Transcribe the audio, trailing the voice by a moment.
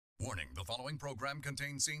Warning, the following program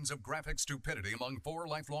contains scenes of graphic stupidity among four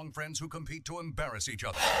lifelong friends who compete to embarrass each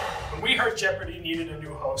other. When we heard Jeopardy needed a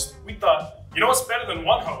new host, we thought, you know what's better than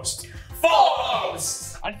one host? 4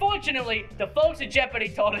 hosts! Unfortunately, the folks at Jeopardy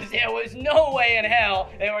told us there was no way in hell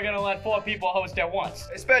they were gonna let 4 people host at once.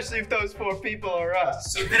 Especially if those 4 people are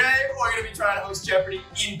us. So today, we're gonna be trying to host Jeopardy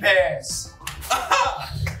in pairs.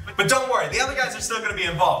 But don't worry, the other guys are still gonna be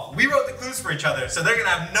involved. We wrote the clues for each other, so they're gonna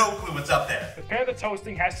have no clue what's up there. The pair that's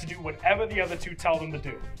hosting has to do whatever the other 2 tell them to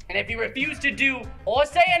do. And if you refuse to do or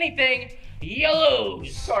say anything, you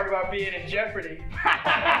lose. Talk about being in Jeopardy.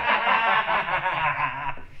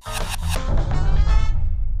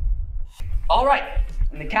 All right,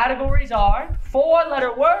 and the categories are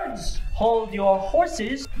 4-letter words, hold your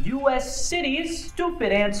horses, U.S. cities,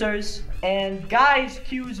 stupid answers, and guys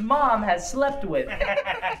Q's mom has slept with.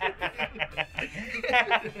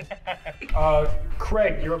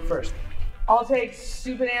 Craig, you're up first. I'll take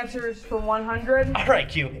stupid answers for 100. All right,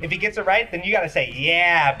 Q. If he gets it right, then you gotta say,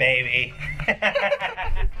 yeah, baby.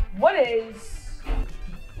 What is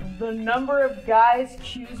the number of guys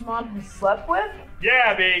Q's mom has slept with?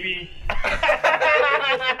 Yeah, baby.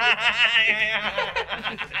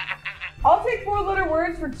 I'll take 4-letter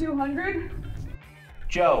words for 200.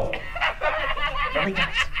 Joe. Really,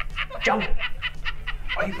 guys? Joe.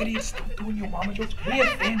 Are you idiots still doing your mama jokes? We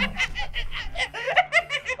have families.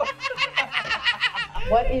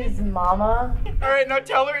 What is mama? All right, now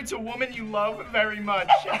tell her it's a woman you love very much.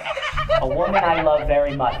 A woman I love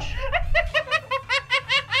very much.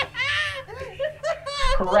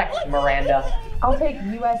 Correct, Miranda. I'll take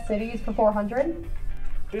U.S. cities for 400.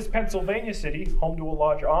 This Pennsylvania city, home to a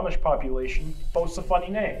large Amish population, boasts a funny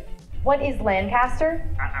name. What is Lancaster?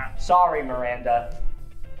 Sorry, Miranda.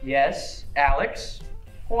 Yes, Alex?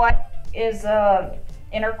 What is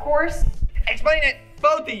intercourse? Explain it,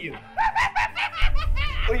 both of you.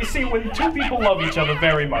 Well, you see, when 2 people love each other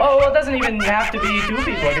very much. Oh, well, it doesn't even have to be 2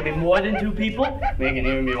 people. It could be more than 2 people. It can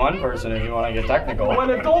even be 1 person if you want to get technical. When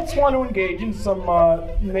adults want to engage in some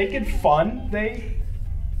naked fun, they...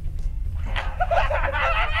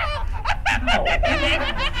 No.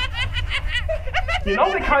 You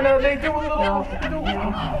know, they do a little...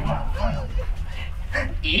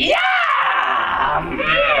 Yeah!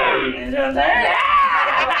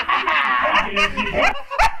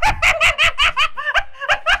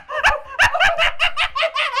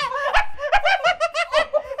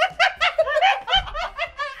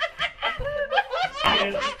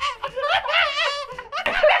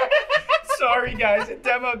 Sorry, guys, a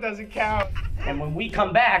demo doesn't count. And when we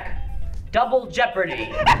come back, double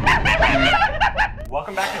Jeopardy.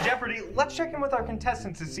 Welcome back to Jeopardy. Let's check in with our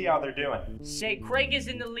contestants to see how they're doing. Say Craig is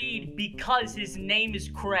in the lead because his name is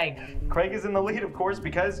Craig. Craig is in the lead, of course,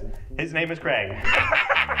 because his name is Craig.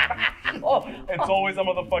 Oh. It's always a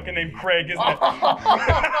motherfucker named Craig, isn't it?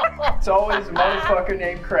 It's always a motherfucker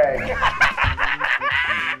named Craig.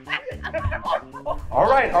 All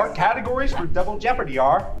right, our categories for Double Jeopardy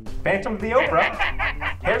are Phantom of the Oprah,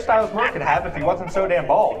 hairstyles Merc could have if he wasn't so damn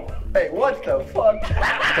bald, Hey, what the fuck?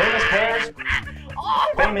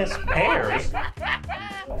 famous pears,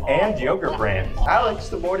 and yogurt brands. Alex,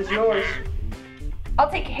 the board is yours. I'll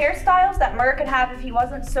take hairstyles that Murr could have if he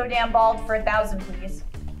wasn't so damn bald for 1,000, please.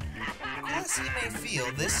 As he may feel,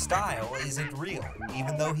 this style isn't real.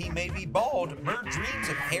 Even though he may be bald, Murr dreams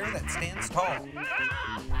of hair that stands tall.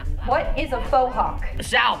 What is a faux hawk?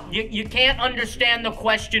 Sal, you can't understand the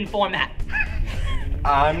question format.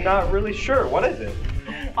 I'm not really sure. What is it?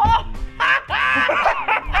 Oh!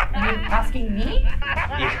 You asking me?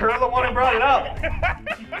 You're the one who brought it up.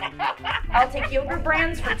 I'll take yogurt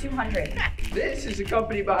brands for 200. This is a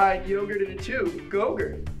company behind Yogurt in a Tube,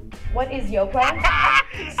 Gogurt. What is Yoplait?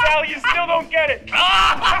 Sal, you still don't get it.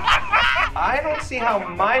 I don't see how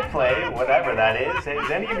my play, whatever that is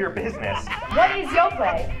any of your business. What is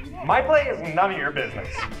Yoplait? My play is none of your business.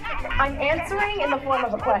 I'm answering in the form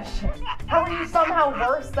of a question. How are you somehow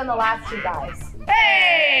worse than the last 2 guys?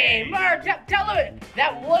 Hey, Mark, tell her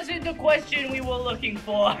that wasn't the question we were looking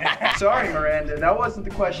for. Sorry, Miranda, that wasn't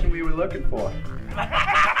the question we were looking for.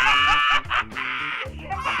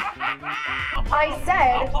 I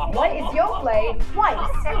said, what is Yoplait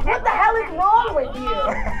twice? What the hell is wrong with you?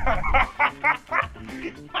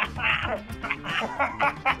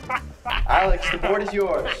 Alex, the board is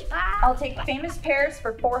yours. I'll take famous pairs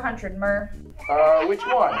for 400, Murr. Which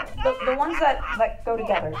one? The ones that go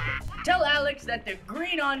together. Tell Alex that the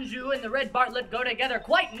green Anjou and the red Bartlett go together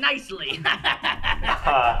quite nicely.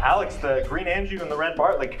 Alex, the green Anjou and the red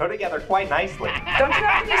Bartlett go together quite nicely. Don't you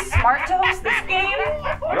have to be smart to host this game?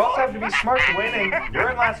 You also have to be smart to win, and you're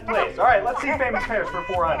in last place. All right, let's see famous pairs for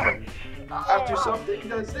 400. After something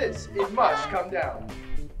does this, it must come down.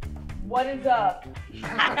 What is up?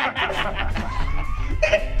 I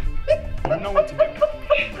don't know what to do.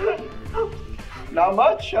 Not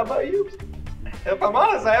much. How about you? If I'm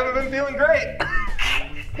honest, I haven't been feeling great.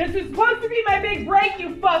 This is supposed to be my big break,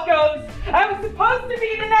 you fuckos! I was supposed to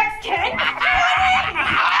be the next king!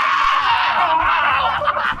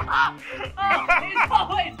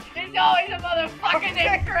 He's always a motherfucking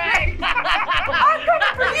incorrect! I'm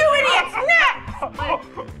coming for you idiots next!